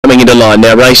coming into line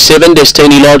now. Race 7,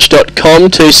 DestiniLodge.com,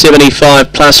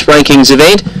 275 plus rankings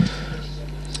event.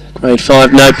 Grade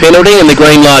 5, no penalty, and the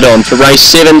green light on for race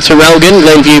 7, Traralgon,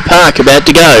 Glenview Park, about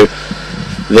to go.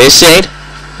 They're set.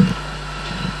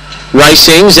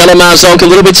 Racing, Zellamar-Zonk a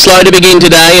little bit slow to begin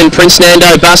today, and Prince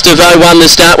Nando Bustavo won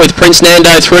the start with Prince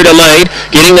Nando through to lead.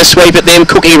 Getting the sweep at them,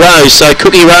 Cookie Rose. So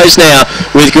Cookie Rose now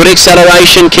with good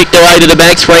acceleration, kicked away to the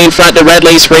back, 3 in front to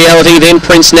Radley's Reality, then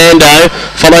Prince Nando,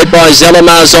 followed by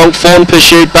Zellamar-Zonk, Fawn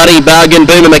Pursuit, Buddy Bargain,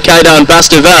 Boomer Mikado and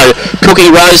Bustavo. Cookie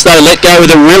Rose though let go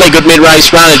with a really good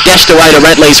mid-race run. It dashed away to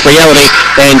Radley's Reality,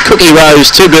 and Cookie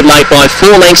Rose too good late by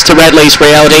 4 lengths to Radley's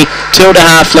Reality,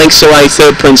 2.5 lengths away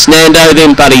third Prince Nando,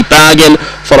 then Buddy Bargain,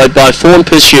 followed by Fawn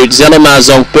Pursuit,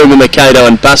 Zellamar-Zonk, Boomer Mikado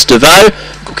and Bustavo.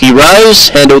 Cookie Rose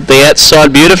handled the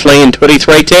outside beautifully in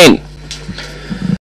 23.10.